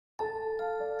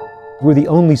We're the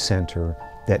only center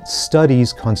that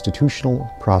studies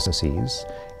constitutional processes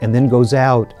and then goes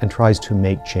out and tries to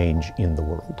make change in the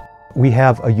world. We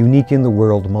have a unique in the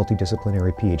world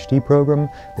multidisciplinary PhD program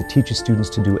that teaches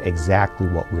students to do exactly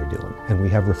what we're doing. And we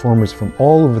have reformers from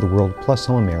all over the world, plus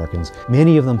some Americans.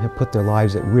 Many of them have put their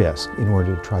lives at risk in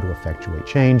order to try to effectuate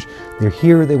change. They're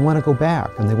here, they want to go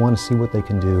back, and they want to see what they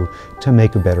can do to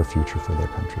make a better future for their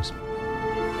countries.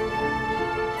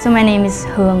 So my name is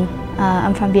Hương.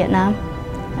 I'm from Vietnam.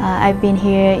 I've been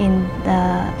here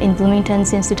in Bloomington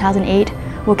since 2008,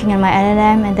 working on my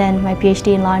LLM and then my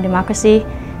PhD in Law and Democracy.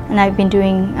 And I've been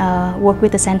doing work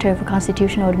with the Center for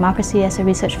Constitutional Democracy as a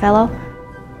research fellow.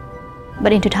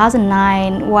 But in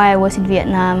 2009, while I was in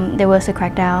Vietnam, there was a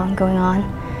crackdown going on.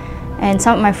 And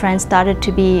some of my friends started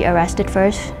to be arrested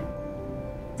first.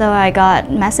 So I got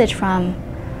a message from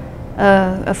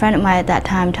a friend of mine at that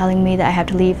time telling me that I have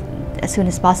to leave as soon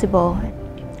as possible.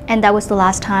 And that was the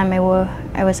last time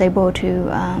I was able to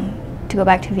go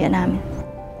back to Vietnam.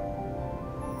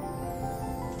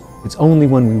 It's only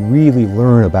when we really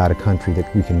learn about a country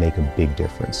that we can make a big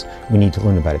difference. We need to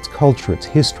learn about its culture, its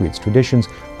history, its traditions,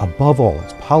 above all,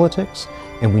 its politics,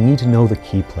 and we need to know the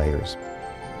key players.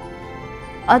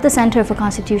 At the Center for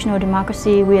Constitutional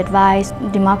Democracy, we advise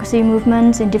democracy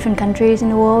movements in different countries in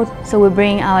the world. So we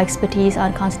bring our expertise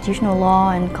on constitutional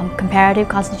law and comparative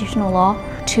constitutional law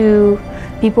to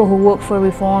people who work for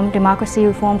reform, democracy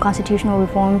reform, constitutional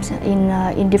reforms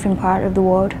in different parts of the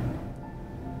world.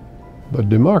 But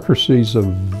democracy is a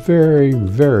very,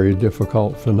 very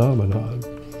difficult phenomenon.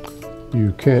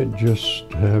 You can't just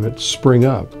have it spring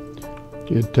up.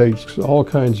 It takes all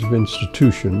kinds of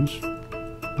institutions.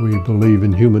 We believe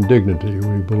in human dignity.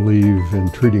 We believe in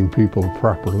treating people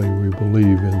properly. We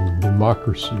believe in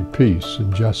democracy, peace,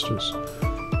 and justice.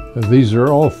 These are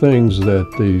all things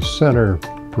that the center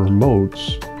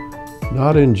promotes,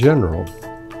 not in general,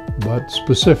 but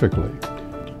specifically.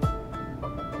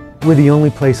 We're the only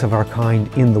place of our kind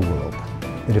in the world.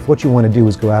 And if what you want to do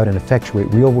is go out and effectuate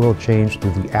real-world change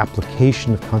through the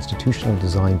application of constitutional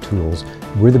design tools,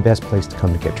 we're the best place to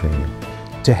come to get training.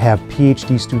 To have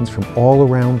PhD students from all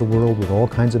around the world with all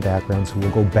kinds of backgrounds who will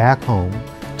go back home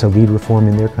to lead reform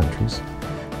in their countries,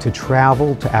 to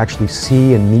travel, to actually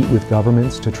see and meet with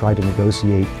governments to try to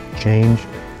negotiate change,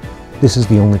 this is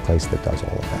the only place that does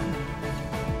all of that.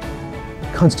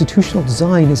 Constitutional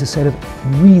design is a set of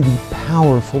really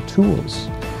powerful tools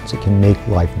that can make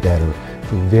life better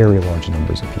for very large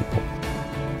numbers of people.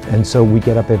 And so we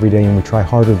get up every day and we try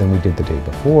harder than we did the day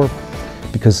before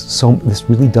because this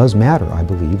really does matter, I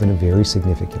believe, in a very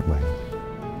significant way.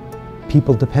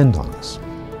 People depend on us.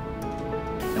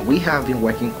 And we have been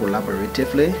working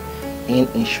collaboratively in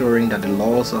ensuring that the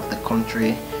laws of the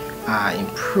country are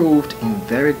improved in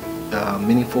very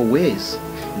meaningful ways.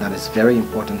 And that is very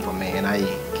important for me, and I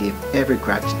give every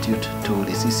gratitude to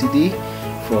the CCD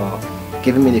for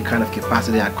giving me the kind of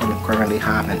capacity I currently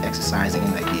have and exercising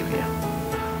in Nigeria.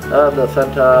 The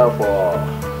Center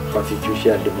for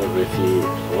Constitution and Democracy,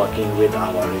 working with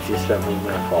our resistance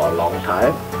movement for a long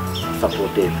time,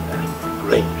 supportive and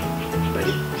great,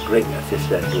 very great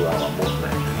assistance to our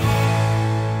movement.